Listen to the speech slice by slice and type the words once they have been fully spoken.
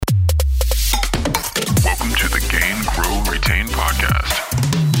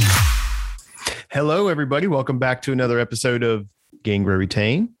Hello, everybody. Welcome back to another episode of Gain, Grow,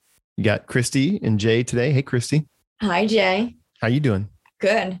 Retain. You got Christy and Jay today. Hey, Christy. Hi, Jay. How you doing?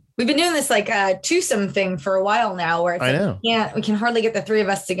 Good. We've been doing this like a twosome thing for a while now where it's I like, know. we can hardly get the three of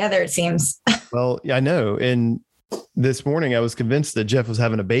us together, it seems. Well, yeah, I know. And this morning I was convinced that Jeff was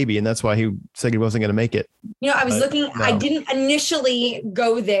having a baby, and that's why he said he wasn't going to make it. I was looking, no. I didn't initially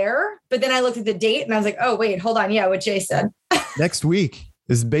go there, but then I looked at the date and I was like, oh, wait, hold on. Yeah, what Jay said. Next week.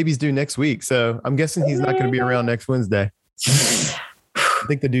 His baby's due next week. So I'm guessing he's not going to be around next Wednesday. I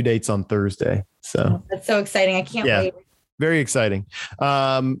think the due date's on Thursday. So that's so exciting. I can't wait. Very exciting.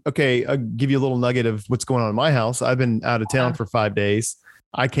 Okay. I'll give you a little nugget of what's going on in my house. I've been out of town for 5 days.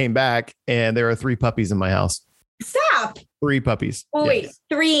 I came back and there are 3 puppies in my house. Stop. 3 puppies. Oh, wait,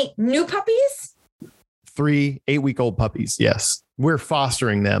 3 new puppies? 3 8-week-old puppies. Yes. We're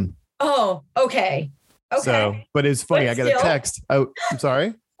fostering them. Oh, okay. Okay. So, but it's funny. I got a text. Oh, I'm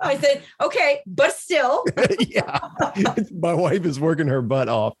sorry. I said, okay, but still. Yeah. My wife is working her butt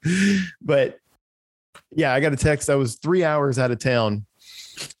off. But yeah, I got a text. I was 3 hours out of town.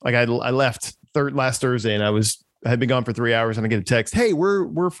 Like I left last Thursday and I had been gone for 3 hours and I get a text. Hey,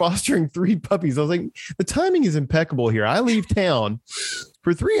 we're fostering 3 puppies. I was like, the timing is impeccable here. I leave town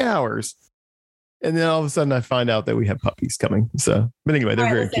for 3 hours. And then all of a sudden I find out that we have puppies coming. So, but anyway,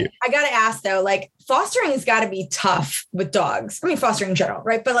 they're very cute. I got to ask though, like fostering has got to be tough with dogs. I mean, fostering in general,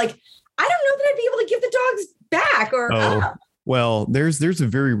 right? But like, I don't know that I'd be able to give the dogs back or. Well, there's a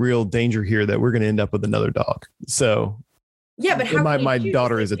very real danger here that we're going to end up with another dog. So yeah, but how my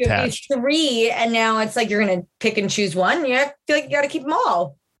daughter is attached. 3 and now it's like you're going to pick and choose one. Yeah, I feel like you got to keep them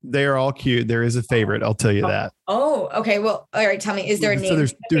all. They are all cute. There is a favorite. I'll tell you that. Oh, okay. Well, all right. Tell me, is there a name?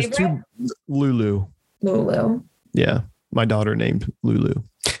 So there's 2 Lulu. Lulu. Yeah. My daughter named Lulu.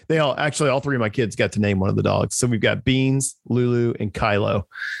 All 3 of my kids got to name one of the dogs. So we've got Beans, Lulu, and Kylo,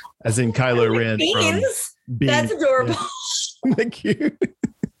 as in Kylo Ren. Beans? That's adorable. Yeah. Cute.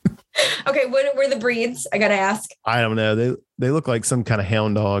 Okay. What were the breeds? I got to ask. I don't know. They look like some kind of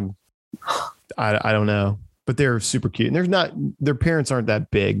hound dog. I don't know. But they're super cute, and their parents aren't that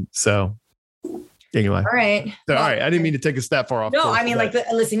big. So anyway, all right. So, all right. I didn't mean to take us that far off. No, I mean,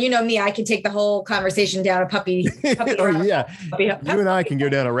 listen, you know me, I can take the whole conversation down a puppy. Oh, yeah. You and I can go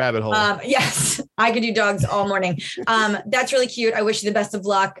down a rabbit hole. Yes, I could do dogs all morning. That's really cute. I wish you the best of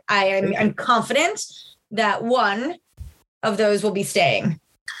luck. I'm confident that one of those will be staying.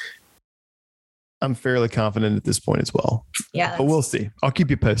 I'm fairly confident at this point as well. Yeah. But we'll see. I'll keep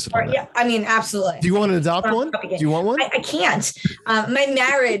you posted on that. Yeah. I mean, absolutely. Do you want to adopt one? Do you want one? I can't. My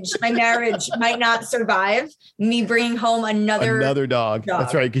marriage might not survive me bringing home another dog.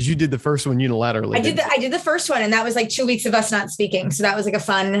 That's right. Because you did the first one unilaterally. I did the first one, and that was like 2 weeks of us not speaking. So that was like a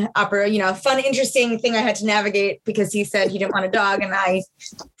fun, interesting thing I had to navigate because he said he didn't want a dog, and I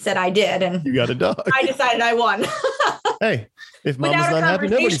said I did, and you got a dog. I decided I won. Hey, if mama's not happy,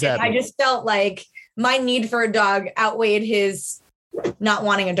 nobody's happy. I just felt like my need for a dog outweighed his not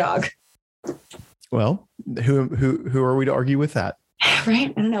wanting a dog. Well, who are we to argue with that?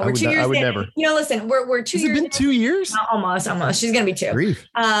 Right? I don't know. We're 2 years in. Never. Listen, we're 2 years. Has it been 2 years? Almost. She's going to be 2. Grief.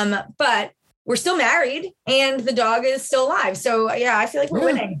 But we're still married and the dog is still alive. So yeah, I feel like we're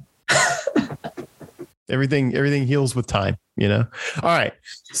winning. Everything heals with time, All right.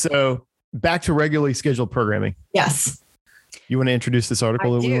 So back to regularly scheduled programming. Yes. You want to introduce this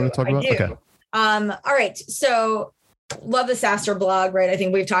article that we want to talk about? Okay. All right. So love the SaaStr blog, right? I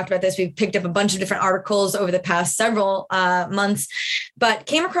think we've talked about this. We've picked up a bunch of different articles over the past several months, but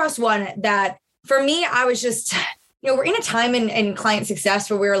came across one that for me, I was just, we're in a time in client success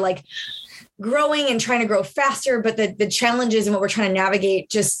where we're like growing and trying to grow faster, but the challenges and what we're trying to navigate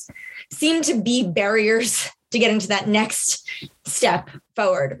just seem to be barriers to get into that next step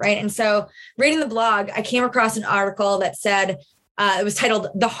forward, right? And so reading the blog, I came across an article that said, it was titled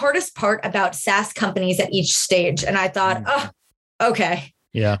 "The Hardest Part About SaaS Companies at Each Stage." And I thought, okay.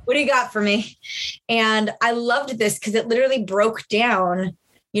 Yeah. What do you got for me? And I loved this because it literally broke down,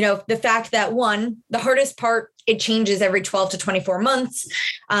 the fact that one, the hardest part, it changes every 12 to 24 months.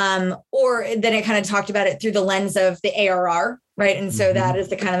 Or then it kind of talked about it through the lens of the ARR, right? And so that is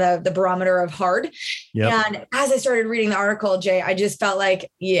the kind of the barometer of hard. Yep. And as I started reading the article, Jay, I just felt like,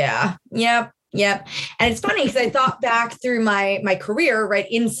 yep. And it's funny because I thought back through my career, right,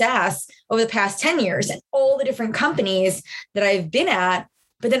 in SaaS over the past 10 years and all the different companies that I've been at,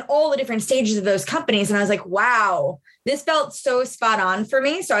 but then all the different stages of those companies. And I was like, wow, this felt so spot on for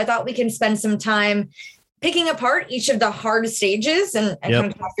me. So I thought we can spend some time picking apart each of the hard stages and kind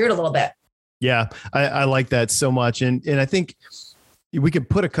of talk through it a little bit. Yeah, I like that so much. And I think we could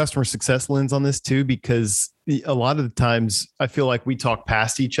put a customer success lens on this too, because a lot of the times I feel like we talk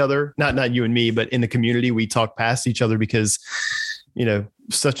past each other, not you and me, but in the community, we talk past each other because,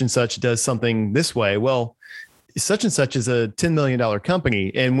 such and such does something this way. Well, such and such is a $10 million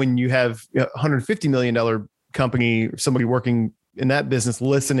company. And when you have a $150 million company, somebody working in that business,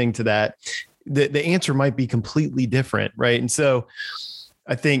 listening to that, the answer might be completely different. Right. And so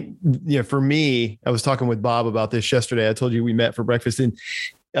I think, for me, I was talking with Bob about this yesterday. I told you we met for breakfast, and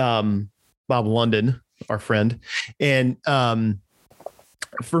Bob London, our friend. And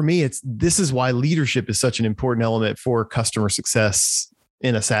for me, this is why leadership is such an important element for customer success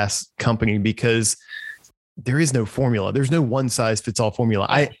in a SaaS company, because there is no formula. There's no one size fits all formula.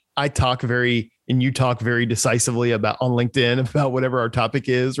 I talk and you talk very decisively on LinkedIn about whatever our topic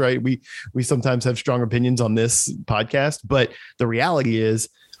is, right? We sometimes have strong opinions on this podcast, but the reality is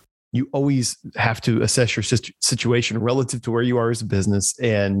you always have to assess your situation relative to where you are as a business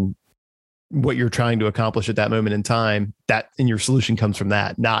and what you're trying to accomplish at that moment in time. And your solution comes from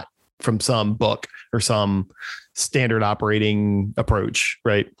that, not from some book or some standard operating approach.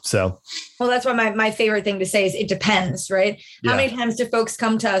 Right. So, well, that's why my favorite thing to say is it depends, right? Yeah. How many times do folks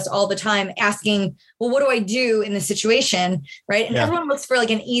come to us all the time asking, well, what do I do in this situation? Right. And everyone looks for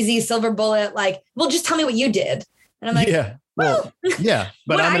like an easy silver bullet, like, well, just tell me what you did. And I'm like, but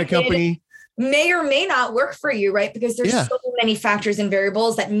I'm in a company may or may not work for you, right? Because there's so many factors and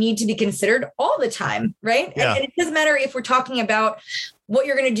variables that need to be considered all the time, right? Yeah. And it doesn't matter if we're talking about what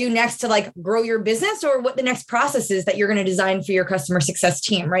you're going to do next to like grow your business or what the next process is that you're going to design for your customer success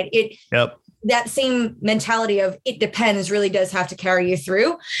team, right? That same mentality of it depends really does have to carry you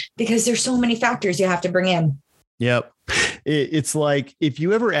through, because there's so many factors you have to bring in. Yep. It's like if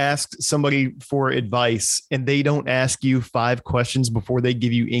you ever ask somebody for advice and they don't ask you 5 questions before they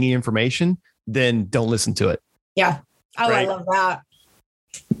give you any information, then don't listen to it. Yeah. Oh, right? I love that.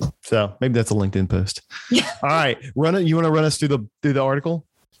 So maybe that's a LinkedIn post. Yeah. All right. You want to run us through the article?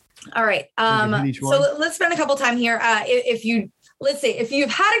 All right. So let's spend a couple time here. Let's say if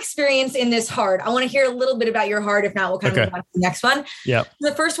you've had experience in this hard, I want to hear a little bit about your hard. If not, we'll kind of move on to the next one. Yeah.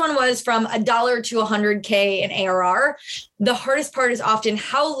 The first one was from $1 to 100K in ARR. The hardest part is often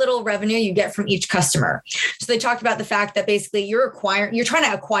how little revenue you get from each customer. So they talked about the fact that basically you're trying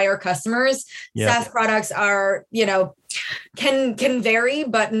to acquire customers. Yep. SaaS products are, can vary,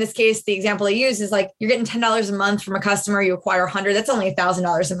 but in this case, the example I use is like you're getting $10 a month from a customer, you acquire 100, that's only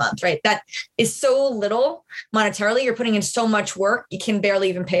 $1,000 a month, right? That is so little monetarily. You're putting in so much work, you can barely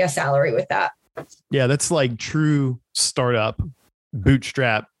even pay a salary with that. Yeah, that's like true startup,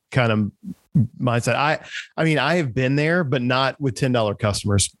 bootstrap kind of mindset. I mean, I have been there, but not with $10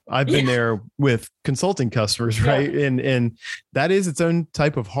 customers. I've been there with consulting customers, right? Yeah. And that is its own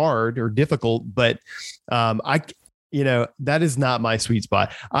type of hard or difficult, but that is not my sweet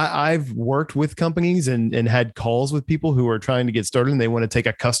spot. I've worked with companies and had calls with people who are trying to get started and they want to take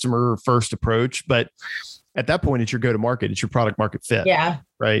a customer first approach. But at that point, it's your go-to-market. It's your product market fit. Yeah.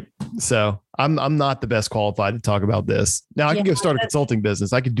 Right. So I'm not the best qualified to talk about this. Now I can go start a consulting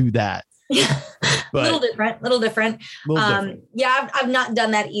business. I could do that. Yeah. But little different. Yeah, I've not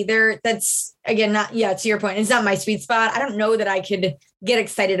done that either. That's again, to your point, it's not my sweet spot. I don't know that I could get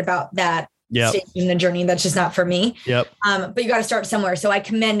excited about that. Stage in the journey. That's just not for me. Yep. But you got to start somewhere. So I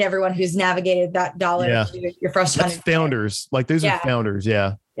commend everyone who's navigated that dollar to your first That's founders. Like those are founders.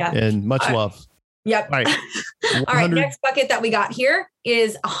 Yeah. Yeah. And much love. Yep. All right. All right. Next bucket that we got here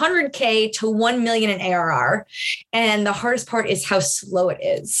is 100K to 1 million in ARR. And the hardest part is how slow it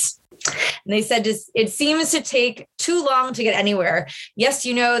is. And they said it seems to take too long to get anywhere. Yes,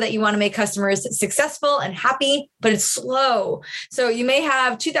 you know that you want to make customers successful and happy, but it's slow. So you may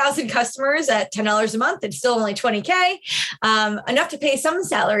have 2,000 customers at $10 a month. It's still only 20K, enough to pay some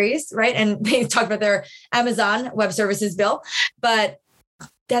salaries, right? And they talk about their Amazon Web Services bill, but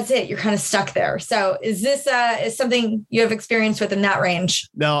that's it. You're kind of stuck there. So is this is something you have experience with in that range?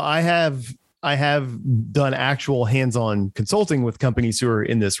 No, I have done actual hands-on consulting with companies who are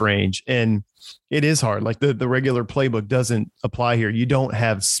in this range, and it is hard. Like the regular playbook doesn't apply here. You don't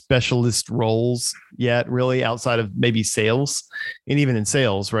have specialist roles yet, really, outside of maybe sales. And even in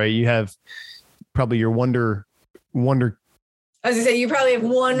sales, right? You have probably your wonder. I was gonna say you probably have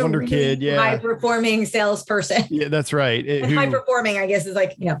one wonder kid, high performing salesperson. Yeah, that's right. High performing, I guess, is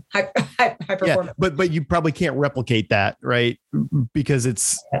like high performing. Yeah, but you probably can't replicate that, right? Because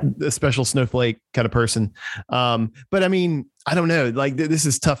it's a special snowflake kind of person. But I mean, I don't know. Like this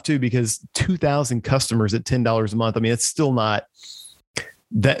is tough too, because 2,000 customers at $10 a month. I mean, it's still not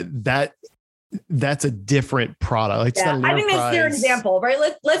that's a different product. Like, it's not an I think that's their example, right?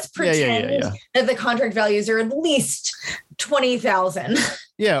 Let's pretend that the contract values are at least 20,000.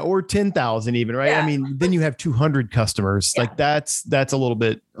 Yeah. Or 10,000 even, right? Yeah. I mean, then you have 200 customers. Yeah. Like that's a little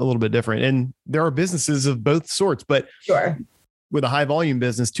bit different. And there are businesses of both sorts, but Sure. with a high volume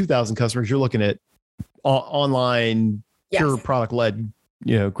business, 2,000 customers, you're looking at online, pure product led,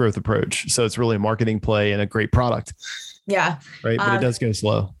 growth approach. So it's really a marketing play and a great product. Yeah. Right. But it does go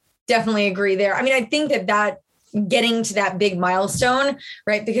slow. Definitely agree there. I mean, I think that getting to that big milestone,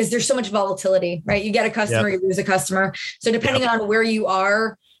 right? Because there's so much volatility, right? You get a customer, you lose a customer. So depending on where you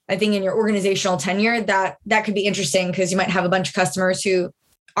are, I think in your organizational tenure, that could be interesting because you might have a bunch of customers who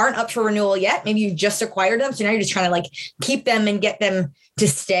aren't up for renewal yet. Maybe you just acquired them. So now you're just trying to like keep them and get them to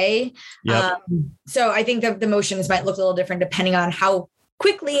stay. Yep. So I think that the motions might look a little different depending on how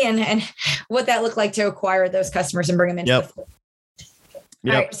quickly and what that looked like to acquire those customers and bring them into the fold.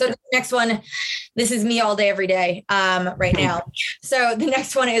 All right. So the next one, this is me all day, every day right now. So the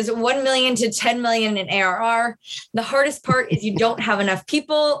next one is 1 million to 10 million in ARR. The hardest part is you don't have enough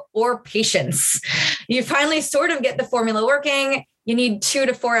people or patience. You finally sort of get the formula working. You need 2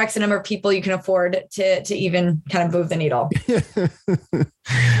 to 4x the number of people you can afford to even kind of move the needle.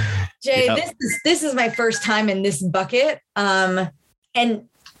 Jay, this is my first time in this bucket. And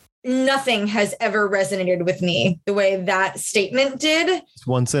nothing has ever resonated with me the way that statement did. It's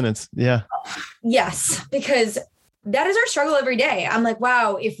one sentence. Yeah. Yes, because that is our struggle every day. I'm like,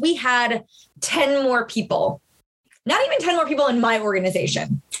 wow, if we had 10 more people, not even 10 more people in my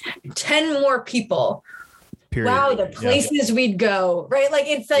organization, 10 more people, period. Wow, the places we'd go, right? Like,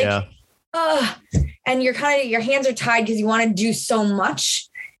 it's like, and you're your hands are tied because you want to do so much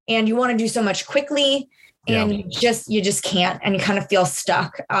and you want to do so much quickly. And you just can't, and you kind of feel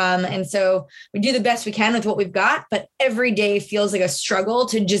stuck. And so we do the best we can with what we've got, but every day feels like a struggle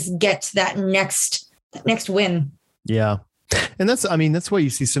to just get to that next win. Yeah. And that's why you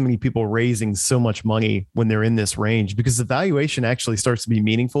see so many people raising so much money when they're in this range, because the valuation actually starts to be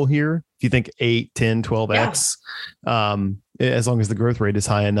meaningful here. If you think 8, 10, 12x, as long as the growth rate is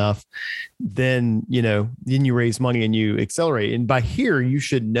high enough, then you raise money and you accelerate. And by here, you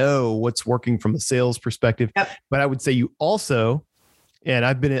should know what's working from a sales perspective. Yep. But I would say you also, and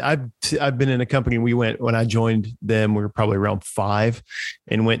I've been in a company, when I joined them, we were probably around 5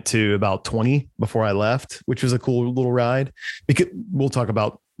 and went to about 20 before I left, which was a cool little ride. Because we'll talk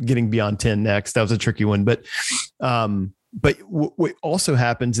about getting beyond 10 next. That was a tricky one. But what also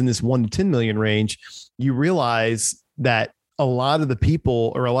happens in this 1 to 10 million range, you realize that a lot of the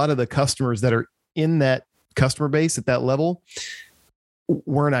people or a lot of the customers that are in that customer base at that level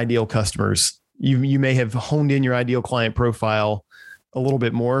weren't ideal customers. You may have honed in your ideal client profile a little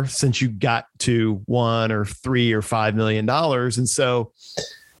bit more since you got to 1 or 3 or $5 million. And so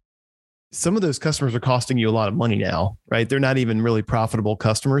some of those customers are costing you a lot of money now, right? They're not even really profitable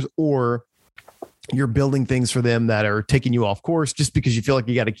customers, or you're building things for them that are taking you off course just because you feel like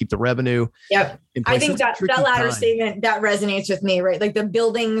you got to keep the revenue. Yep. I think that latter statement that resonates with me, right? Like the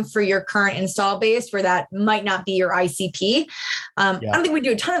building for your current install base where that might not be your ICP. I don't think we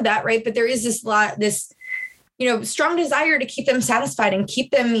do a ton of that, right? But there is this strong desire to keep them satisfied and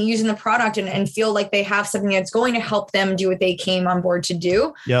keep them using the product and feel like they have something that's going to help them do what they came on board to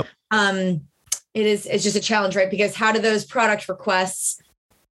do. Yep. It's just a challenge, right? Because how do those product requests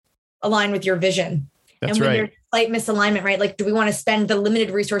align with your vision? That's and when right. there's slight misalignment, right? Like, do we want to spend the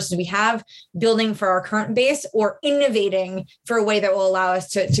limited resources we have building for our current base or innovating for a way that will allow us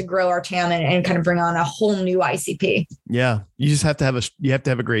to grow our TAM and kind of bring on a whole new ICP? Yeah. You just have to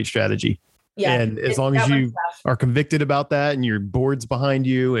have a great strategy. Yeah. And as long as you are convicted about that and your board's behind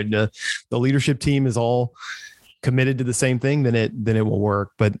you and the leadership team is all committed to the same thing, then it will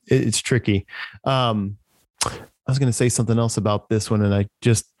work, but it's tricky. I was going to say something else about this one and I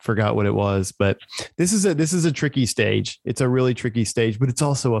just forgot what it was, but this is a tricky stage. It's a really tricky stage, but it's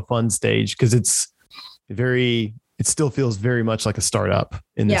also a fun stage because it still feels very much like a startup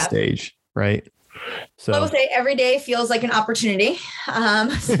in this stage. Right. So I will say every day feels like an opportunity.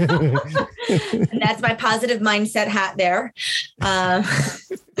 And that's my positive mindset hat there.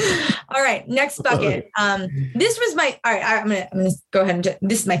 All right. Next bucket. This was I'm going to go ahead and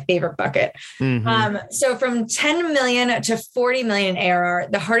this is my favorite bucket. Mm-hmm. So from 10 million to 40 million ARR,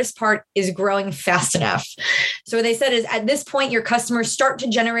 the hardest part is growing fast enough. So what they said is at this point, your customers start to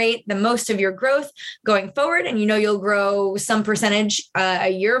generate the most of your growth going forward. And you'll grow some percentage a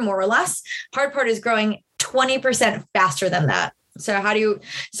year, more or less. Hard part is growing 20% faster than that. So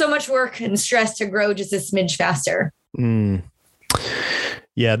so much work and stress to grow just a smidge faster.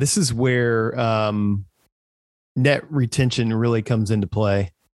 Yeah, this is where net retention really comes into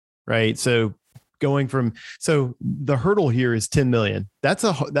play, right? So the hurdle here is 10 million. That's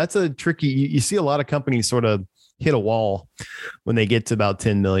a tricky, you see a lot of companies sort of hit a wall when they get to about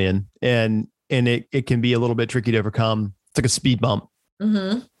 10 million, and it can be a little bit tricky to overcome. It's like a speed bump.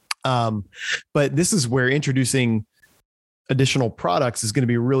 But this is where introducing additional products is going to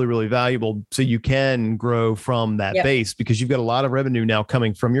be really, really valuable. So you can grow from that base, because you've got a lot of revenue now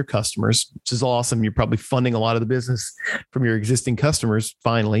coming from your customers, which is awesome. You're probably funding a lot of the business from your existing customers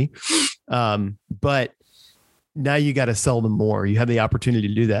finally. But now you got to sell them more. You have the opportunity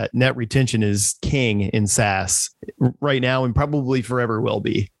to do that. Net retention is king in SaaS right now, and probably forever will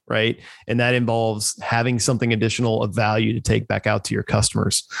be, right? And that involves having something additional of value to take back out to your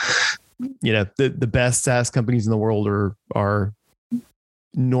customers. You know, the best SaaS companies in the world are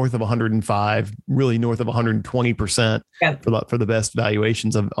north of 105, really north of 120% for the best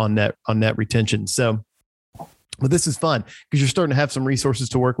valuations on net retention. So, but this is fun because you're starting to have some resources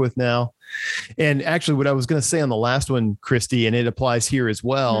to work with now. And actually, what I was going to say on the last one, Christy, and it applies here as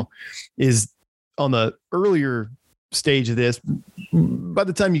well, is on the earlier stage of this, by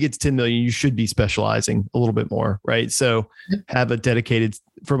the time you get to 10 million, you should be specializing a little bit more, right? So have a dedicated,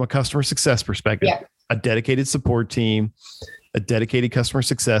 from a customer success perspective, a dedicated support team, a dedicated customer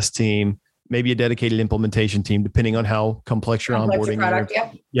success team, maybe a dedicated implementation team, depending on how complex your onboarding product,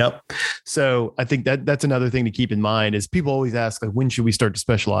 Yep. So I think that's another thing to keep in mind is people always ask, like, when should we start to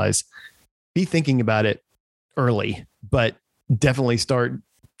specialize? Be thinking about it early, but definitely start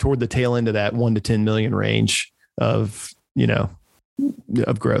toward the tail end of that 1 to 10 million range of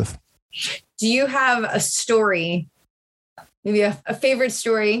growth. Do you have a story, maybe a favorite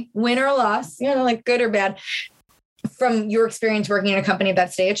story, win or loss, like good or bad, from your experience working in a company at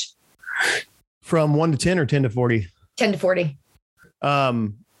that stage? From 1 to 10 or 10 to 40? 10 to 40.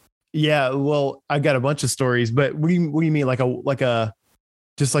 Yeah, well, I got a bunch of stories, but what do you mean? Like a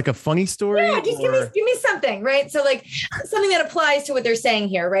just like a funny story? Yeah, just give me something, right? So like something that applies to what they're saying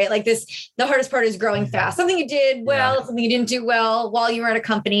here, right? Like the hardest part is growing fast. Something you did well, something you didn't do well while you were at a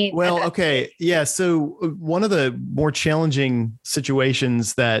company. Well, okay. Yeah. So one of the more challenging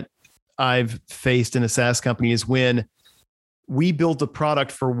situations that I've faced in a SaaS company is when we built a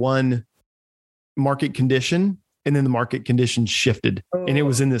product for one market condition, and then the market conditions shifted, and it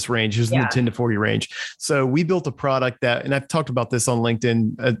was in this range. It was in the 10 to 40 range. So we built a product that, and I've talked about this on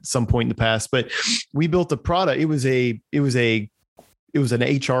LinkedIn at some point in the past, but we built a product. It was an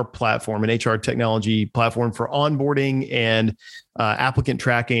HR platform, an HR technology platform for onboarding and applicant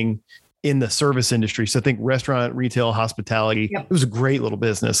tracking in the service industry. So think restaurant, retail, hospitality. It was a great little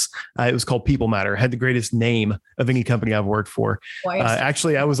business. It was called People Matter. It had the greatest name of any company I've worked for.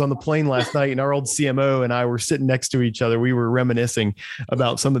 Actually, I was on the plane last night and our old CMO and I were sitting next to each other. We were reminiscing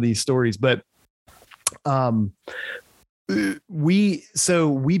about some of these stories, but we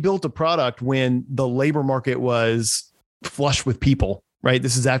built a product when the labor market was flush with people, right?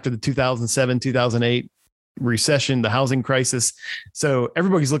 This is after the 2007, 2008 recession, the housing crisis. So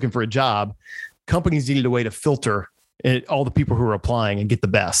everybody's looking for a job. Companies needed a way to filter all the people who are applying and get the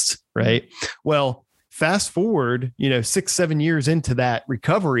best, right? Well, fast forward, 6-7 years into that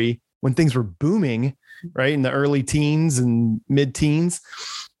recovery when things were booming, right? In the early teens and mid-teens.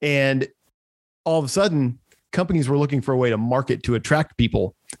 And all of a sudden, companies were looking for a way to market to attract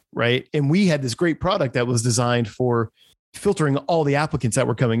people, right? And we had this great product that was designed for filtering all the applicants that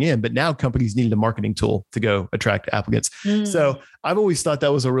were coming in, but now companies needed a marketing tool to go attract applicants. So I've always thought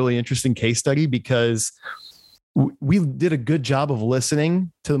that was a really interesting case study because we did a good job of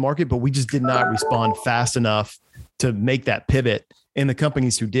listening to the market, but we just did not respond fast enough to make that pivot. And the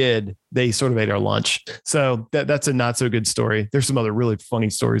companies who did, they sort of ate our lunch. So that's a not so good story. There's some other really funny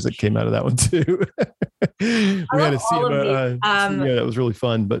stories that came out of that one too. We had a CMO, that was really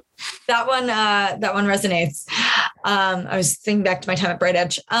fun, but that one resonates. I was thinking back to my time at Bright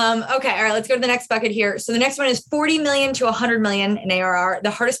Edge. Okay. All right. Let's go to the next bucket here. So the next one is 40 million to 100 million in ARR.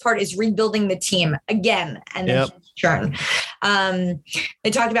 The hardest part is rebuilding the team again. And then churn.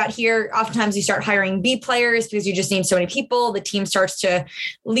 They talked about here, oftentimes you start hiring B players because you just need so many people. The team starts to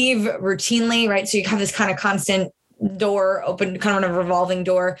leave routinely, right? So you have this kind of constant door open, kind of a revolving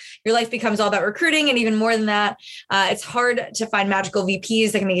door. Your life becomes all about recruiting. And even more than that, it's hard to find magical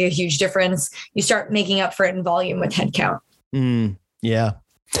VPs that can make a huge difference. You start making up for it in volume with headcount. Yeah,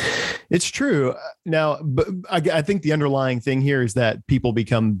 it's true. Now, but I think the underlying thing here is that people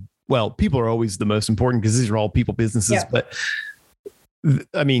are always the most important because these are all people businesses. But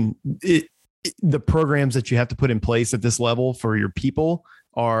I mean, the programs that you have to put in place at this level for your people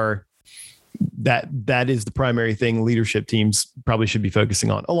are that is the primary thing leadership teams probably should be focusing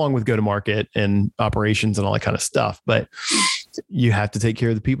on, along with go-to-market and operations and all that kind of stuff. But you have to take care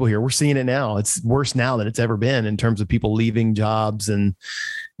of the people here. We're seeing it now. It's worse now than it's ever been in terms of people leaving jobs and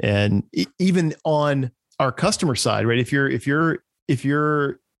even on our customer side, right? If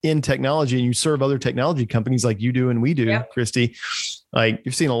you're in technology and you serve other technology companies like you do and we do, yep. Christy, like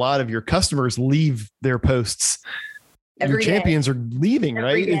you're seeing a lot of your customers leave their posts. Your champions are leaving,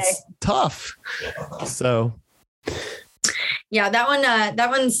 right? It's tough. So yeah, that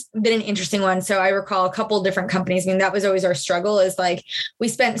one's been an interesting one. So I recall a couple of different companies. I mean, that was always our struggle, is like we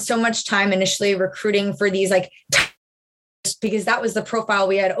spent so much time initially recruiting for these like because that was the profile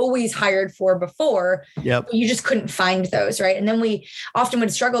we had always hired for before. Yep. You just couldn't find those, right? And then we often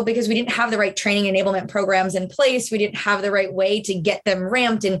would struggle because we didn't have the right training enablement programs in place. We didn't have the right way to get them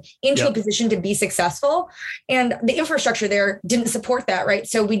ramped and into a position to be successful. And the infrastructure there didn't support that, right?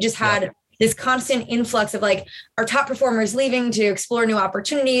 So we just had this constant influx of like our top performers leaving to explore new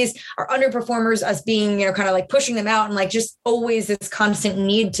opportunities, our underperformers, us being, kind of like pushing them out, and like just always this constant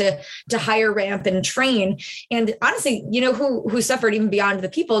need to hire, ramp, and train. And honestly, who suffered even beyond the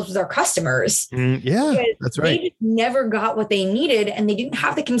people was our customers. Yeah, that's right. They just never got what they needed, and they didn't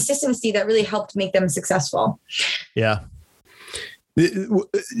have the consistency that really helped make them successful. Yeah.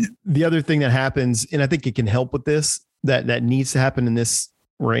 The other thing that happens, and I think it can help with this, that needs to happen in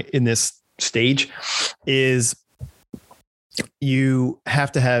this stage, is you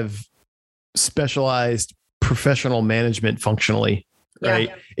have to have specialized professional management functionally, right?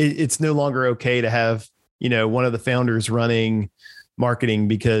 Yeah. It's no longer okay to have, one of the founders running marketing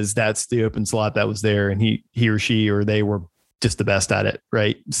because that's the open slot that was there and he or she or they were just the best at it,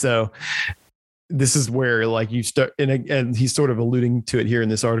 right? So this is where like you start, and he's sort of alluding to it here in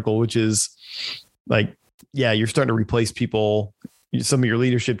this article, which is like, yeah, you're starting to replace people. Some of your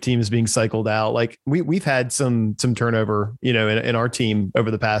leadership team is being cycled out. Like we've had some turnover, in our team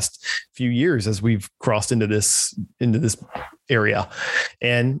over the past few years as we've crossed into this area,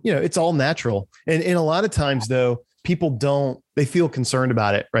 and it's all natural. And a lot of times though, people they feel concerned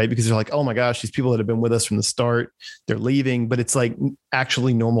about it, right? Because they're like, oh my gosh, these people that have been with us from the start, they're leaving. But it's like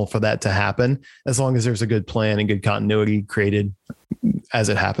actually normal for that to happen as long as there's a good plan and good continuity created as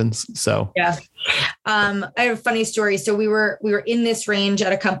it happens. So yeah. I have a funny story. So we were in this range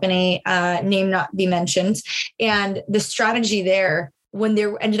at a company, name not be mentioned. And the strategy there, when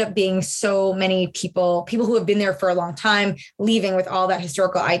there ended up being so many people who have been there for a long time, leaving with all that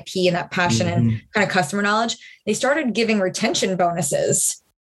historical IP and that passion and kind of customer knowledge, they started giving retention bonuses.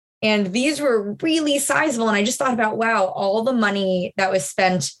 And these were really sizable. And I just thought about, wow, all the money that was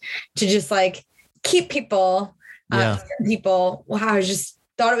spent to just like keep people, wow, I just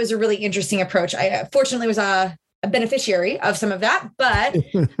thought it was a really interesting approach. I fortunately was a beneficiary of some of that, but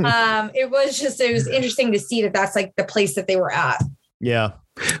it was interesting to see that that's like the place that they were at. Yeah.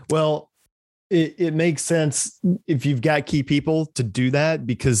 Well, it makes sense if you've got key people to do that,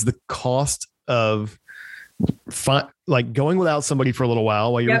 because the cost of going without somebody for a little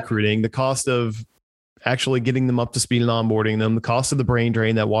while you're recruiting, the cost of actually getting them up to speed and onboarding them, the cost of the brain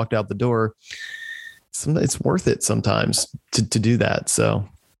drain that walked out the door, it's worth it sometimes to do that. So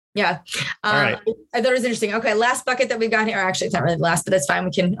yeah. All right. I thought it was interesting. Okay. Last bucket that we've got here. Actually, it's not really last, but that's fine.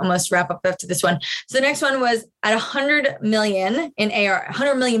 We can almost wrap up after this one. So the next one was at 100 million in ARR,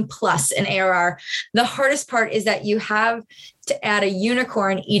 100 million plus in ARR. The hardest part is that you have to add a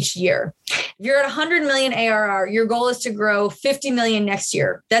unicorn each year. If you're at 100 million ARR, your goal is to grow 50 million next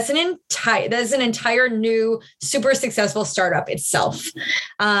year. That's an entire new, super successful startup itself.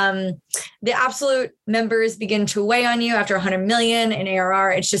 The absolute members begin to weigh on you after 100 million in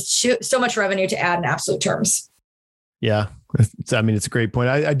ARR. It's just so much revenue to add in absolute terms. Yeah. It's a great point.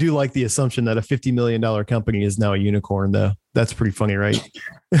 I do like the assumption that a $50 million company is now a unicorn, though. That's pretty funny, right?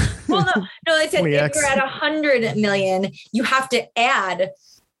 Well, no, they said if you're at 100 million, you have to add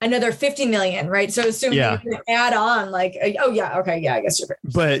another 50 million, right? So assuming you can add on like, I guess you're.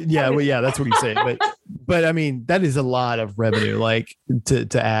 But that's what he's saying. But I mean, that is a lot of revenue, like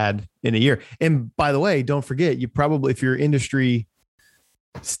to add in a year. And by the way, don't forget, you probably, if you're industry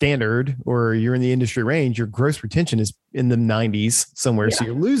standard or you're in the industry range, your gross retention is in the 90s somewhere. Yeah. So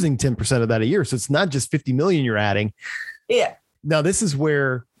you're losing 10% of that a year. So it's not just 50 million you're adding. Yeah. Now this is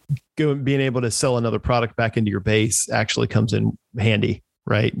where being able to sell another product back into your base actually comes in handy,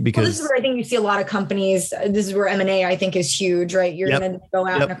 right? Because this is where I think you see a lot of companies. This is where M&A I think is huge, right? You're going to go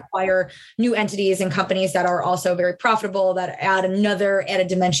out and acquire new entities and companies that are also very profitable, that add another added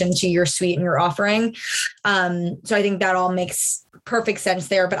dimension to your suite and your offering. So I think that all makes perfect sense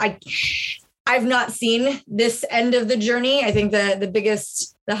there. But I've not seen this end of the journey. I think the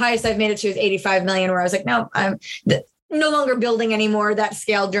highest I've made it to is 85 million, where I was like, no, I'm no longer building anymore. That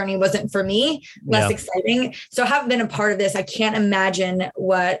scale journey wasn't for me, less exciting. So I haven't been a part of this. I can't imagine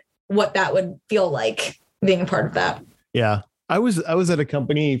what that would feel like being a part of that. Yeah. I was at a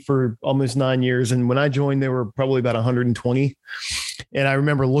company for almost 9 years, and when I joined, there were probably about 120. And I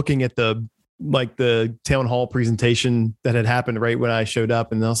remember looking at the town hall presentation that had happened right when I showed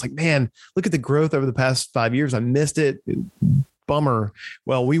up, and I was like, man, look at the growth over the past 5 years. I missed it. Bummer.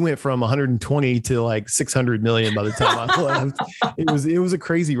 Well, we went from 120 to like 600 million by the time I left. It was a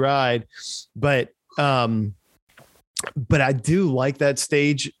crazy ride, but I do like that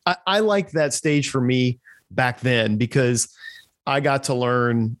stage. I like that stage for me back then because I got to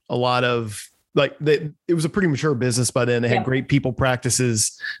learn a lot of it was a pretty mature business by then. They had great people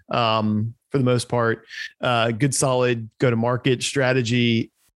practices for the most part, good, solid go-to-market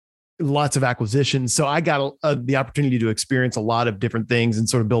strategy, lots of acquisitions. So I got the opportunity to experience a lot of different things and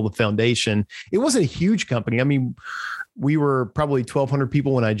sort of build a foundation. It wasn't a huge company. I mean, we were probably 1,200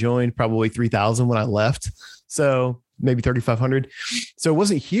 people when I joined, probably 3,000 when I left. So maybe 3,500. So it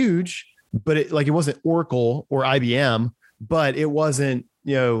wasn't huge, but it wasn't Oracle or IBM, but it wasn't,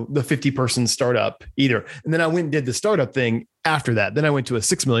 the 50-person startup either. And then I went and did the startup thing after that. Then I went to a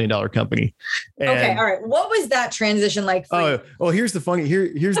 $6 million company. Okay. All right. What was that transition like for you? Here's the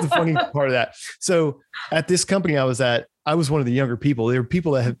funny part of that. So at this company I was at, I was one of the younger people. There were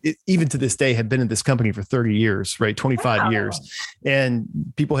people that have, even to this day, have been in this company for 30 years, right? 25 years. And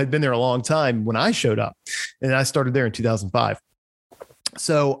people had been there a long time when I showed up, and I started there in 2005.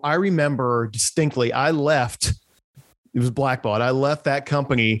 So I remember distinctly, I left. It was Blackbaud. I left that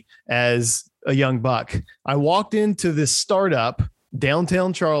company as a young buck. I walked into this startup,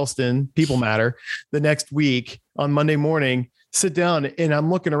 downtown Charleston, People Matter, the next week on Monday morning, sit down, and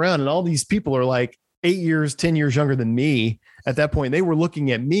I'm looking around, and all these people are like 8 years, 10 years younger than me. At that point, they were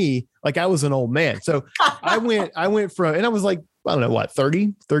looking at me like I was an old man. So I went from, and I was like, I don't know what,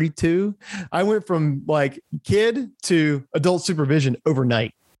 30, 32. I went from like kid to adult supervision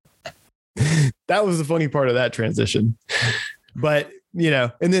overnight. That was the funny part of that transition. But,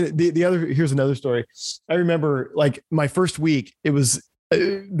 and then here's another story. I remember like my first week, it was,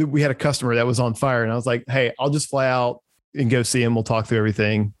 we had a customer that was on fire, and I was like, hey, I'll just fly out and go see him. We'll talk through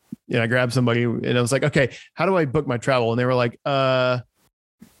everything. I grabbed somebody, and I was like, okay, how do I book my travel? And they were like, go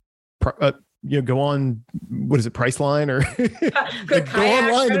on, what is it, Priceline or go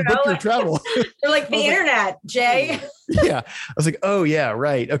online and book your travel. They're like the internet, Jay. Yeah. I was like, oh yeah,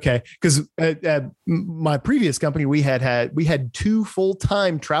 right. Okay. Cause at my previous company, we had 2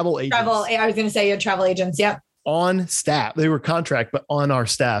 full-time travel agents. I was going to say you had travel agents. Yep. On staff. They were contract, but on our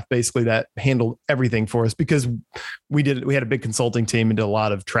staff, basically, that handled everything for us because we had a big consulting team and did a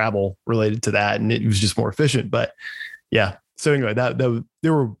lot of travel related to that. And it was just more efficient. But yeah. So anyway, that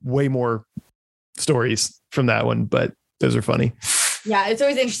there were way more stories from that one, but those are funny. Yeah. It's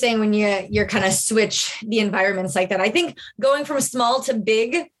always interesting when you're kind of switch the environments like that. I think going from small to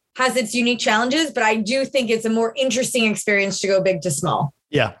big has its unique challenges, but I do think it's a more interesting experience to go big to small.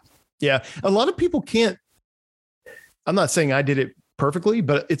 Yeah. Yeah. A lot of people can't, I'm not saying I did it perfectly,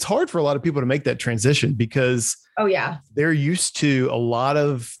 but it's hard for a lot of people to make that transition because they're used to a lot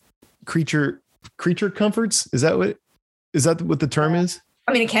of creature comforts. Is that what the term is?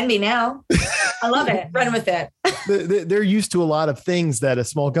 I mean, it can be now. I love it. Run with it. They're used to a lot of things that a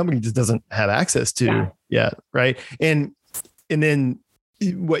small company just doesn't have access to. Yeah. Right. And then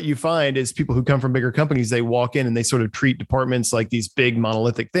what you find is people who come from bigger companies, they walk in and they sort of treat departments like these big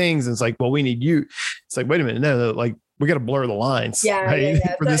monolithic things. And it's like, well, we need you. It's like, wait a minute. No, like we got to blur the lines. Yeah. Right?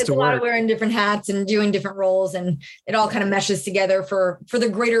 Yeah. For this to work. It's a lot of wearing different hats and doing different roles, and it all kind of meshes together for the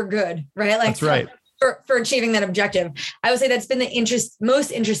greater good. Right. Like that's right. For achieving that objective. I would say that's been the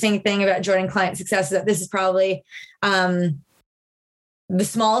most interesting thing about joining Client Success, is that this is probably the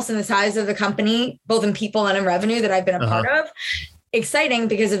smallest in the size of the company, both in people and in revenue, that I've been a part of. Exciting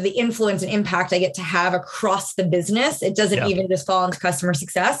because of the influence and impact I get to have across the business. It doesn't even just fall into customer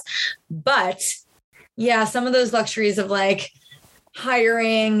success, but some of those luxuries of like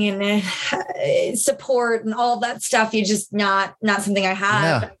hiring and support and all of that stuff, you just not something I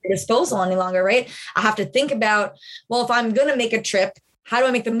have at my disposal any longer, right? I have to think about, well, if I'm going to make a trip, how do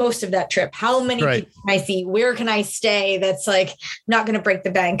I make the most of that trip? How many people can I see? Where can I stay? That's like not going to break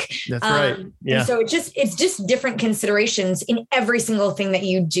the bank. That's right. Yeah. And so it's just different considerations in every single thing that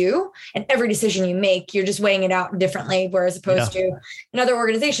you do, and every decision you make, you're just weighing it out differently. Whereas opposed to in other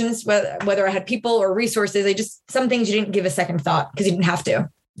organizations, whether I had people or resources, some things you didn't give a second thought because you didn't have to.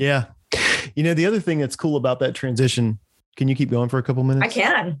 Yeah. The other thing that's cool about that transition, can you keep going for a couple minutes? I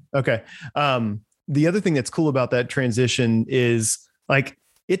can. Okay. The other thing that's cool about that transition is, like,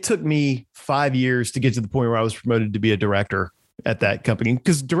 it took me 5 years to get to the point where I was promoted to be a director at that company,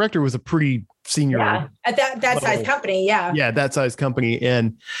 because director was a pretty senior at that size company. Yeah. Yeah. That size company.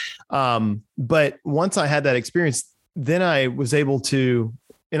 And, but once I had that experience, then I was able to,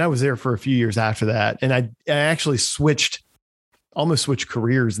 and I was there for a few years after that. And I actually almost switched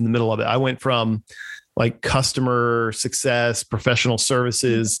careers in the middle of it. I went from like customer success, professional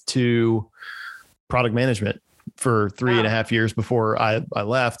services to product management for 3.5 years before I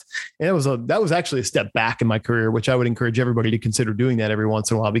left. And that was actually a step back in my career, which I would encourage everybody to consider doing that every once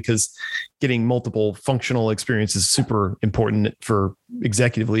in a while, because getting multiple functional experience is super important for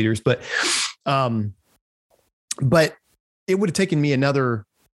executive leaders. But it would have taken me another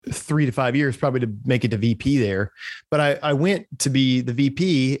 3 to 5 years probably to make it to VP there. But I went to be the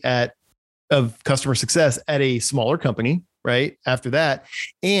VP of customer success at a smaller company right after that.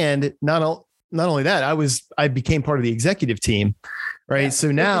 And not only that, I became part of the executive team, right? Yeah,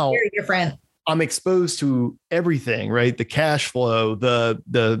 so now very different. I'm exposed to everything, right? The cash flow,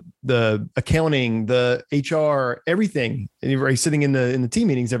 the accounting, the HR, everything. And you're sitting in the team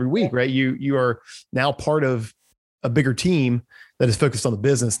meetings every week, right? You are now part of a bigger team that is focused on the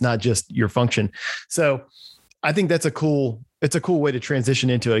business, not just your function. So I think it's a cool way to transition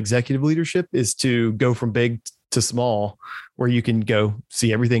into executive leadership, is to go from big to small, where you can go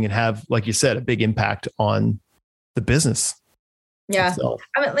see everything and have, like you said, a big impact on the business. Yeah.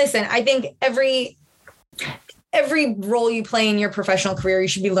 I mean, listen, I think every role you play in your professional career, you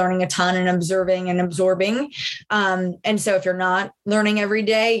should be learning a ton and observing and absorbing. And so if you're not learning every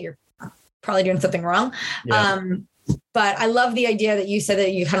day, you're probably doing something wrong. Yeah. But I love the idea that you said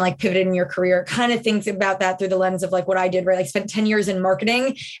that you kind of like pivoted in your career, kind of thinks about that through the lens of like what I did, right? I spent 10 years in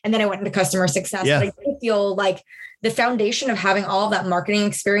marketing and then I went into customer success. Yeah. But I do feel like the foundation of having all of that marketing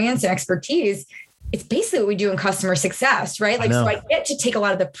experience and expertise, it's basically what we do in customer success, right? Like, so I get to take a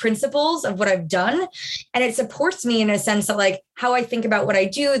lot of the principles of what I've done, and it supports me in a sense that like how I think about what I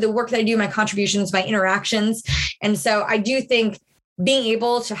do, the work that I do, my contributions, my interactions. And so I do think being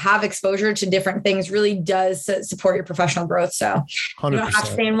able to have exposure to different things really does support your professional growth. So 100%. You don't have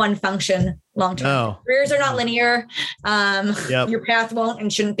to stay in one function long term. No. Careers are not linear. Your path won't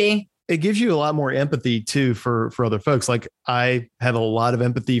and shouldn't be. It gives you a lot more empathy too for other folks. Like I have a lot of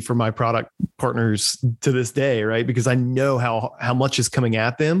empathy for my product partners to this day, right? Because I know how much is coming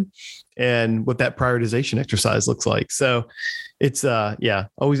at them and what that prioritization exercise looks like. So it's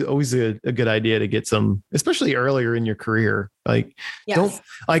always a good idea to get some, especially earlier in your career. Like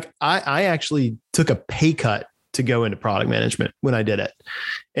I actually took a pay cut to go into product management when I did it.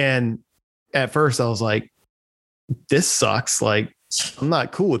 And at first I was like, this sucks. Like, I'm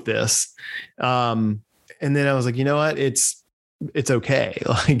not cool with this. And then I was like, you know what? It's okay.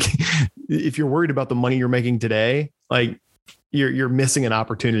 Like if you're worried about the money you're making today, like you're missing an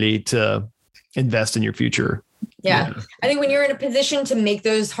opportunity to invest in your future. Yeah. I think when you're in a position to make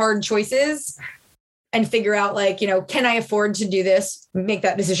those hard choices and figure out like, can I afford to do this? Make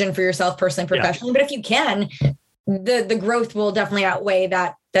that decision for yourself personally, professionally. Yeah. But if you can, the growth will definitely outweigh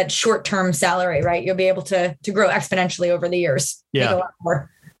that short-term salary, right? You'll be able to grow exponentially over the years. Yeah. Make a lot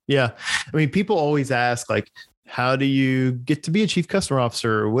more. Yeah. I mean, people always ask like, how do you get to be a chief customer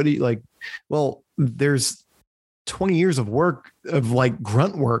officer? What do you like? Well, there's 20 years of work of like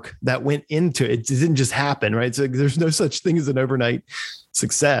grunt work that went into it. It didn't just happen, right? So there's no such thing as an overnight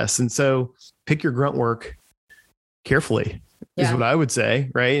success. And so pick your grunt work carefully. Is what I would say,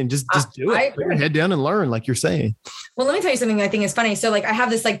 right? And just do it. Put your head down and learn, like you're saying. Well, let me tell you something I think is funny. So like I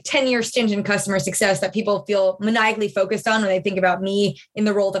have this like 10-year stint in customer success that people feel maniacally focused on when they think about me in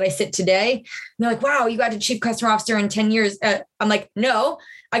the role that I sit today. And they're like, wow, you got to chief customer officer in 10 years. I'm like, no,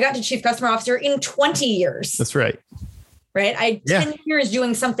 I got to chief customer officer in 20 years. That's right. Right. I 10 years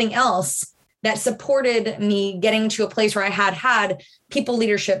doing something else that supported me getting to a place where I had people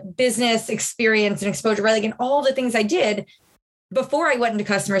leadership, business experience and exposure, right? Like in all the things I did before I went into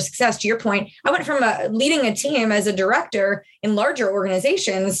customer success. To your point, I went from leading a team as a director in larger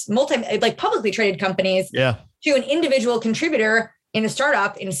organizations, publicly traded companies, to an individual contributor in a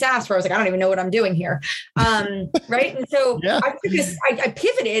startup in SaaS where I was like, I don't even know what I'm doing here. Right. And so I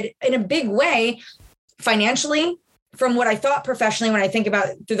pivoted in a big way financially from what I thought professionally when I think about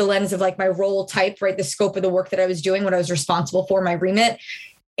through the lens of like my role type, right? The scope of the work that I was doing, what I was responsible for, my remit,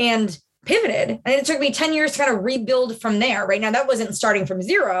 and pivoted. And it took me 10 years to kind of rebuild from there. Right now, that wasn't starting from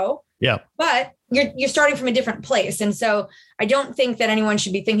zero. Yeah. But you're starting from a different place. And so I don't think that anyone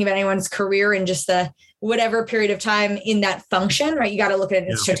should be thinking about anyone's career in just the whatever period of time in that function, right? You got to look at it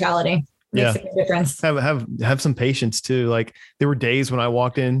in its totality. Makes a big difference. Have some patience too. Like there were days when I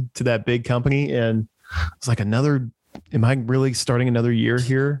walked into that big company and it's like another am I really starting another year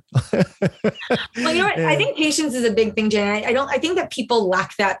here? Well, you know what? I think patience is a big thing, Jen. I think that people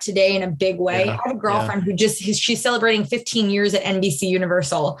lack that today in a big way. Yeah, I have a girlfriend who she's celebrating 15 years at NBC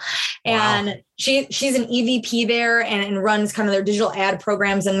Universal, and she's an EVP there and runs kind of their digital ad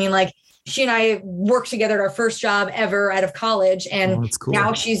programs. I mean, like, she and I worked together at our first job ever out of college. And cool.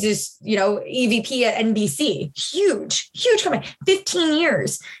 Now she's this, EVP at NBC, huge company, 15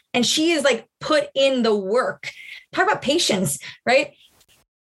 years. And she is like put in the work. Talk about patience, right?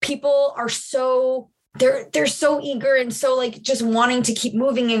 People are they're so eager and so like just wanting to keep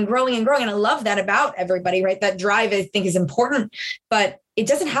moving and growing and growing. And I love that about everybody, right? That drive I think is important, but it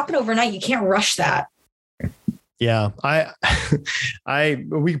doesn't happen overnight. You can't rush that. Yeah.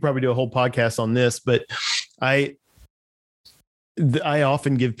 We could probably do a whole podcast on this, but I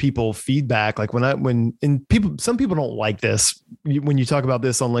often give people feedback. Like some people don't like this. When you talk about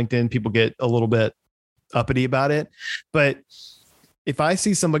this on LinkedIn, people get a little bit uppity about it. But if I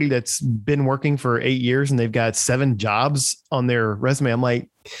see somebody that's been working for 8 years and they've got 7 jobs on their resume, I'm like,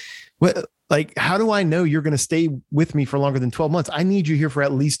 what? Like, how do I know you're going to stay with me for longer than 12 months? I need you here for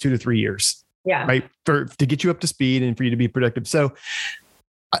at least 2 to 3 years. Yeah. Right. To get you up to speed and for you to be productive. So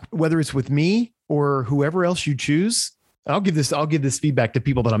whether it's with me or whoever else you choose, I'll give this feedback to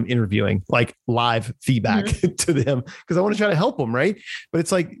people that I'm interviewing, like live feedback to them, because I want to try to help them. Right. But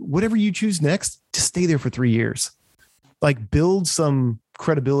it's like, whatever you choose next, just stay there for 3 years, like build some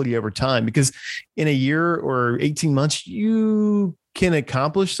credibility over time, because in a year or 18 months, you can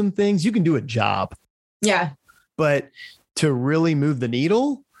accomplish some things. You can do a job. Yeah. But to really move the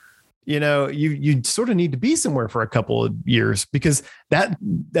needle, you sort of need to be somewhere for a couple of years, because that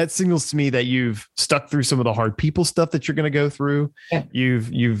signals to me that you've stuck through some of the hard people stuff that you're going to go through. Yeah.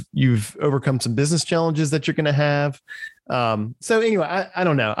 You've overcome some business challenges that you're going to have. So anyway, I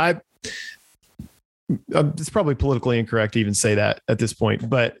don't know. It's probably politically incorrect to even say that at this point,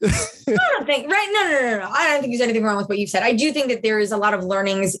 but I don't think No. I don't think there's anything wrong with what you've said. I do think that there is a lot of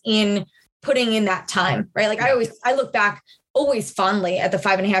learnings in putting in that time, right? Like I look back always fondly at the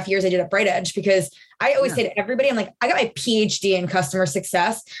 5.5 years I did at BrightEdge, because I always say to everybody, I'm like, I got my PhD in customer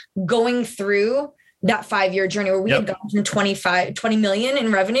success going through that 5-year journey where we had gone from 20 million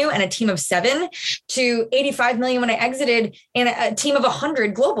in revenue and a team of 7 to 85 million when I exited, and a team of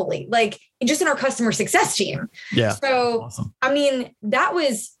 100 globally, like just in our customer success team. Yeah. So, awesome. I mean, that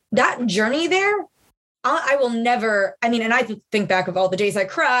journey there. I will never, and I think back of all the days I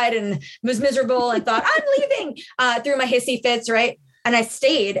cried and was miserable and thought I'm leaving through my hissy fits. Right. And I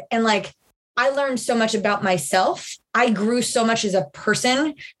stayed, and like, I learned so much about myself. I grew so much as a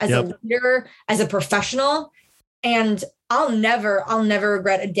person, as a leader, as a professional, and I'll never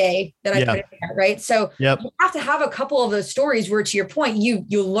regret a day that I put in there. Right. So you have to have a couple of those stories where, to your point,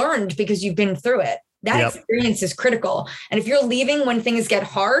 you learned because you've been through it. That experience is critical. And if you're leaving when things get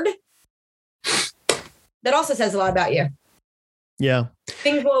hard, that also says a lot about you. Yeah.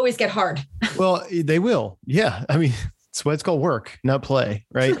 Things will always get hard. Well, they will. Yeah. I mean, it's why it's called work, not play.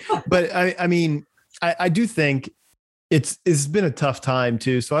 Right. But I do think it's been a tough time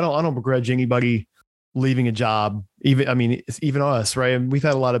too. So I don't begrudge anybody leaving a job. Even us, right? And we've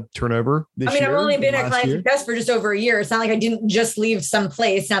had a lot of turnover this year. I've only been at Client Success for just over a year. It's not like I didn't just leave some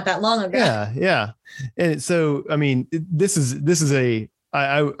place not that long ago. Yeah. Yeah. And so, this is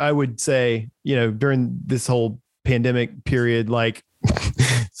I would say, during this whole pandemic period, like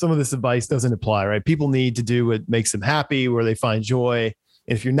some of this advice doesn't apply, right? People need to do what makes them happy, where they find joy.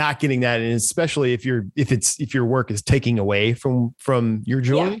 And if you're not getting that, and especially if your work is taking away from your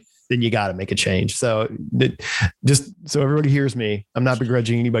joy, then you got to make a change. So just so everybody hears me, I'm not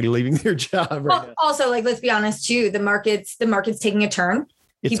begrudging anybody leaving their job right now. Also, like, let's be honest too, the market's taking a turn.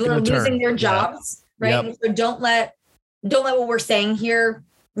 People are losing their jobs, right? Yep. And so don't let what we're saying here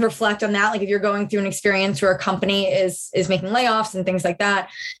reflect on that. Like, if you're going through an experience where a company is making layoffs and things like that,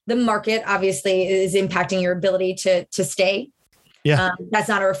 the market obviously is impacting your ability to stay. Yeah. That's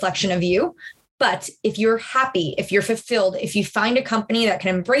not a reflection of you. But if you're happy, if you're fulfilled, if you find a company that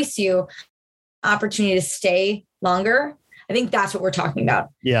can embrace you, opportunity to stay longer, I think that's what we're talking about.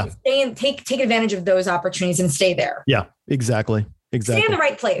 Yeah. Stay and take advantage of those opportunities and stay there. Yeah, exactly. Exactly. Stay in the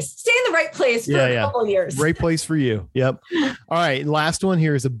right place. Stay in the right place for a couple of years. Right place for you. Yep. All right. Last one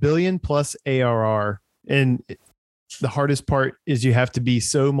here is $1 billion plus ARR. And the hardest part is you have to be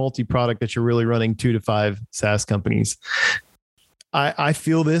so multi-product that you're really running 2 to 5 SaaS companies. I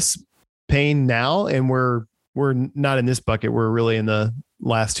feel this pain now, and we're not in this bucket. We're really in the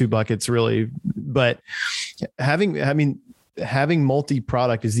last 2 buckets, really. But having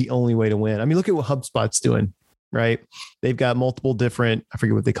multi-product is the only way to win. Look at what HubSpot's doing. Right. They've got multiple different, I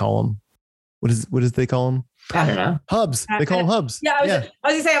forget what they call them. What is they call them? I don't know. Hubs. They call them hubs. Yeah. I was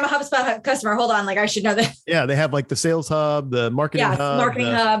gonna say I'm a HubSpot customer. Hold on. Like I should know that. Yeah. They have like the sales hub, the marketing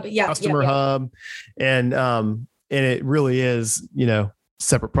hub, customer hub. And it really is,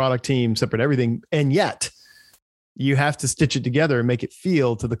 separate product team, separate everything. And yet you have to stitch it together and make it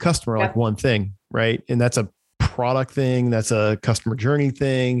feel to the customer like one thing. Right. And that's a product thing. That's a customer journey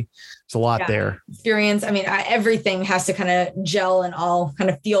thing. It's a lot there. Experience. I mean, everything has to kind of gel and all kind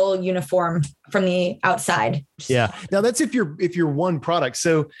of feel uniform from the outside. Yeah. Now that's if you're one product.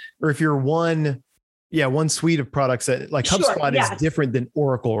 So, or if you're one suite of products that like HubSpot is different than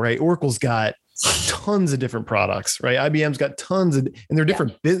Oracle, right? Oracle's got tons of different products, right? IBM's got tons of, and they're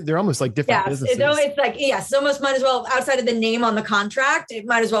different. They're almost like different businesses. It's like, it's almost might as well, outside of the name on the contract, it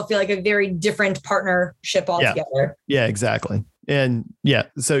might as well feel like a very different partnership altogether. Yeah, exactly. And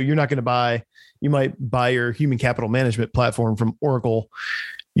so you're not going to you might buy your human capital management platform from Oracle.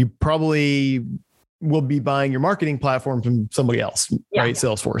 You probably will be buying your marketing platform from somebody else, right?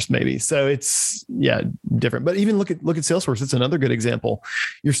 Salesforce maybe. So it's different. But even look at Salesforce. It's another good example.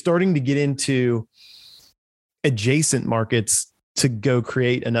 You're starting to get into adjacent markets to go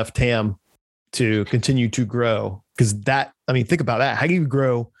create enough TAM to continue to grow. Because think about that. How do you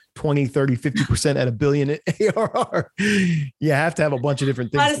grow 20, 30, 50% at $1 billion ARR? You have to have a bunch of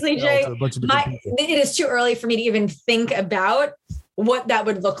different things. Honestly, Jay, it is too early for me to even think about what that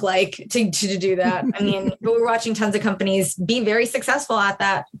would look like to do that. I mean, but we're watching tons of companies be very successful at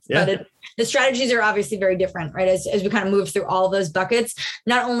that. Yeah. But the strategies are obviously very different, right? As we kind of move through all of those buckets,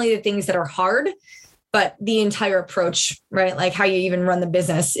 not only the things that are hard, but the entire approach, right? Like how you even run the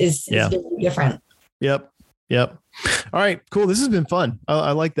business is very different. Yep. All right, cool. This has been fun.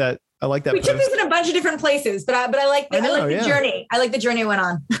 I like that. We took this in a bunch of different places, but I like the journey. I like the journey I went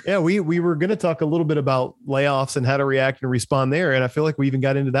on. Yeah, we were going to talk a little bit about layoffs and how to react and respond there, and I feel like we even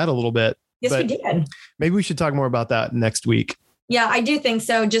got into that a little bit. Yes, we did. Maybe we should talk more about that next week. Yeah, I do think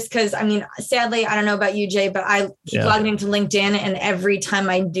so. Just because, sadly, I don't know about you, Jay, but I keep logging into LinkedIn, and every time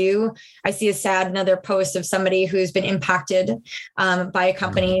I do, I see another post of somebody who's been impacted by a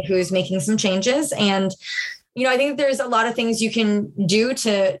company who's making some changes. And, I think there's a lot of things you can do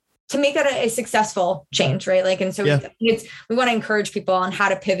to make that a successful change, right? We want to encourage people on how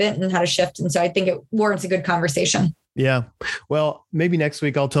to pivot and how to shift. And so I think it warrants a good conversation. Yeah. Well, maybe next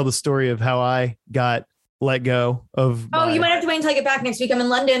week I'll tell the story of how I got let go of. You might have to wait until I get back next week. I'm in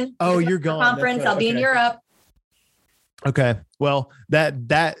London. Oh, you're gone. Conference. Right. I'll be in Europe. Okay. Well, that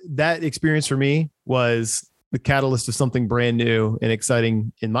experience for me was the catalyst of something brand new and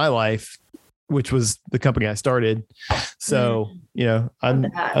exciting in my life, which was the company I started. So,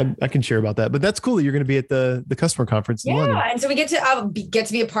 I can share about that, but that's cool that you're going to be at the customer conference in London. And so we get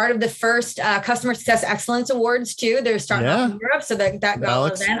to be a part of the first Customer Success Excellence Awards too. They're starting off in Europe. So that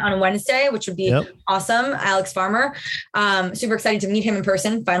gala event on Wednesday, which would be awesome. Alex Farmer. Super excited to meet him in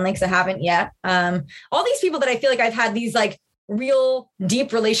person finally, because I haven't yet. All these people that I feel like I've had these real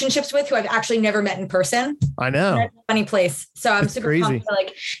deep relationships with who I've actually never met in person. I know. That's a funny place. So I'm super pumped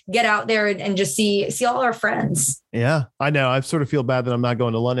to get out there and just see all our friends. Yeah, I know. I sort of feel bad that I'm not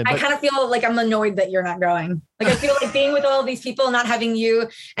going to London. I kind of feel like I'm annoyed that you're not going. I feel like being with all these people, not having you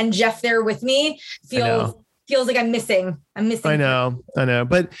and Jeff there with me feels like I'm missing. I know.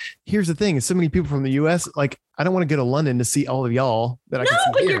 But here's the thing. So many people from the US, I don't want to go to London to see all of y'all that I can see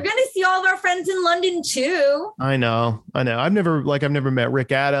but here. You're going to see all of our friends in London too. I know. I've never met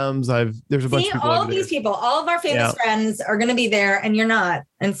Rick Adams. There's a bunch of people. All of these people, all of our famous friends are going to be there and you're not.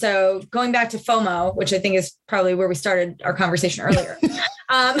 And so going back to FOMO, which I think is probably where we started our conversation earlier.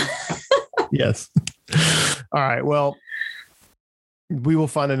 Yes. All right. Well, we will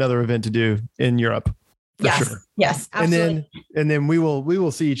find another event to do in Europe. Sure. Yes, absolutely. And then we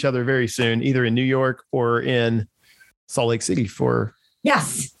will see each other very soon, either in New York or in Salt Lake City for.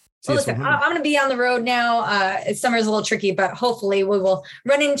 Yes. Well, listen, I'm going to be on the road now. Summer's a little tricky, but hopefully we will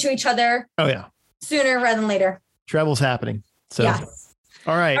run into each other. Oh yeah. Sooner rather than later. Travel's happening. So. Yes.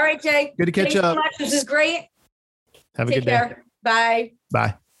 All right, Jay. Good to catch up. So much. This is great. Have a good day. Care. Bye.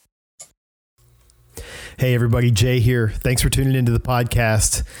 Bye. Hey everybody, Jay here. Thanks for tuning into the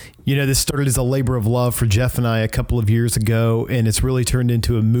podcast. This started as a labor of love for Jeff and I a couple of years ago, and it's really turned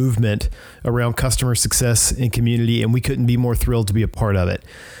into a movement around customer success and community, and we couldn't be more thrilled to be a part of it.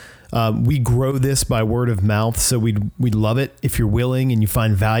 We grow this by word of mouth, so we'd love it if you're willing and you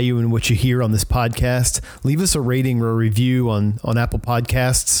find value in what you hear on this podcast. Leave us a rating or a review on Apple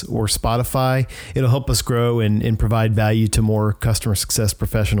Podcasts or Spotify. It'll help us grow and provide value to more customer success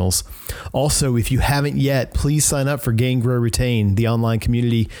professionals. Also, if you haven't yet, please sign up for Gain, Grow, Retain, the online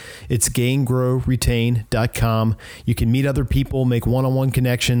community. It's gaingrowretain.com. You can meet other people, make one-on-one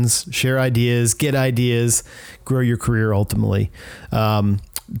connections, share ideas, get ideas, grow your career ultimately.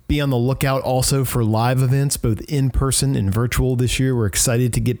 Be on the lookout also for live events, both in person and virtual this year. We're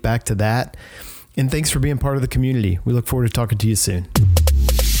excited to get back to that. And thanks for being part of the community. We look forward to talking to you soon.